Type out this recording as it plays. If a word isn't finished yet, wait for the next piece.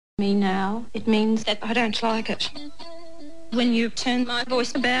me now, it means that I don't like it. When you turn my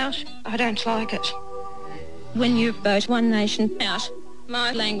voice about, I don't like it. When you vote One Nation out,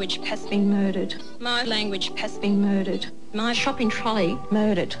 my language has been murdered. My language has been murdered. My shopping trolley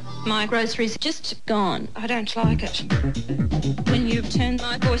murdered. My groceries just gone. I don't like it. When you turn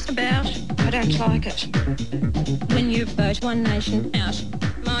my voice about, I don't like it. When you vote One Nation out,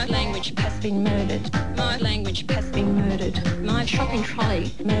 my language has been murdered. My language has been murdered. My shopping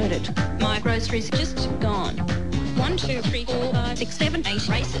trolley murdered. My groceries just gone. 1, 2, 3, 4, 5, 6, 7, 8,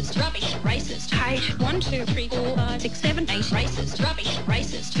 racist, rubbish, racist, hate. 1, 2, 3, 4, 5, 6, 7, 8, racist, rubbish,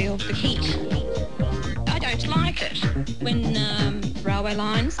 racist, feel the heat. I don't like it when railway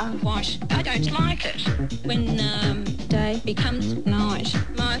lines are white. I don't like it when day becomes night.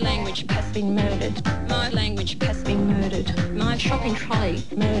 My language has been murdered. My language has been murdered. My shopping trolley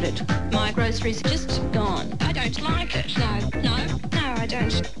murdered. My groceries just gone. I don't like it. No, I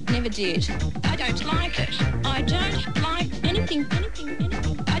don't. Never did. I don't like it. I don't like anything.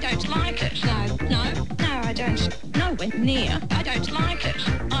 I don't like it. No, I don't. Nowhere near. I don't like it.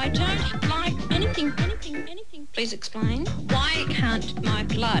 I don't like anything. Please explain. Why can't my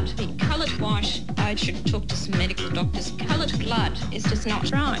blood be coloured white? I should talk to some medical doctors. Coloured blood is just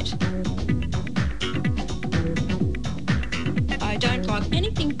not right. I don't like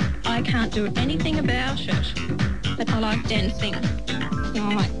anything. I can't do anything about it. But I like dancing.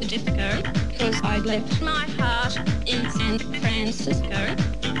 I like the disco, cause I left my heart in San Francisco.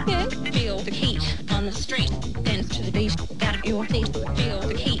 Yeah, feel the heat on the street, dance to the beat, out of your feet. Feel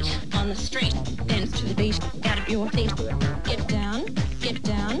the heat on the street, dance to the beat, out of your feet. Get down,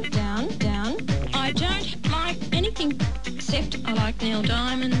 down, down. I don't like anything except I like Neil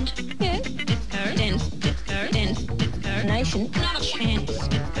Diamond. Yeah, disco, dance, disco, nation, not a chance.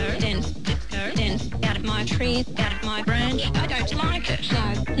 Disco, dance, out of my tree, out of my branch. I don't like it.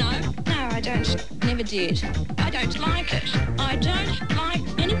 No, I don't. Never did. I don't like it. I don't like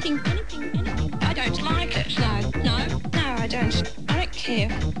anything. I don't like it. No, I don't. I don't care.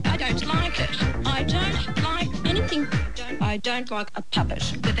 I don't like it. I don't like anything. I don't like a puppet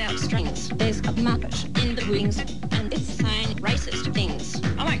without strings. There's a muppet in the wings and it's saying racist things.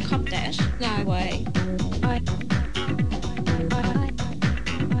 I won't cop that. No way.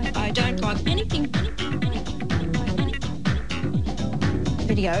 I don't like anything.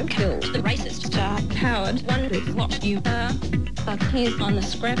 Video killed the racist star. Howard wonders what you are. But here's on the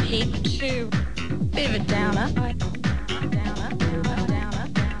scrap heap too. Bit of a downer.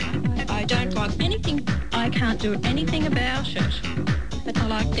 I don't like anything. I can't do anything about it. But I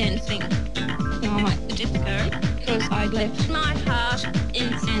like dancing. I like the disco, cause I left my heart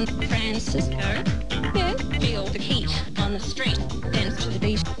in San Francisco. Yeah, feel the heat on the street, dance to the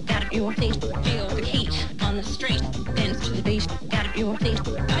beat, out of your feet. Feel the heat on the street, dance to the beat, out of your feet.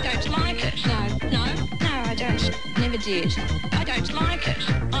 I don't like it. No, I don't. Never did. I don't like it.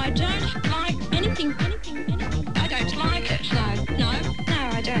 I don't like anything. I don't like it. No,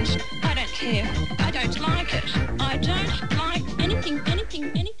 I don't. I don't care. I don't like it. I don't like anything.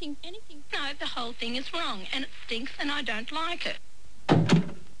 No, the whole thing is wrong and it stinks and I don't like it.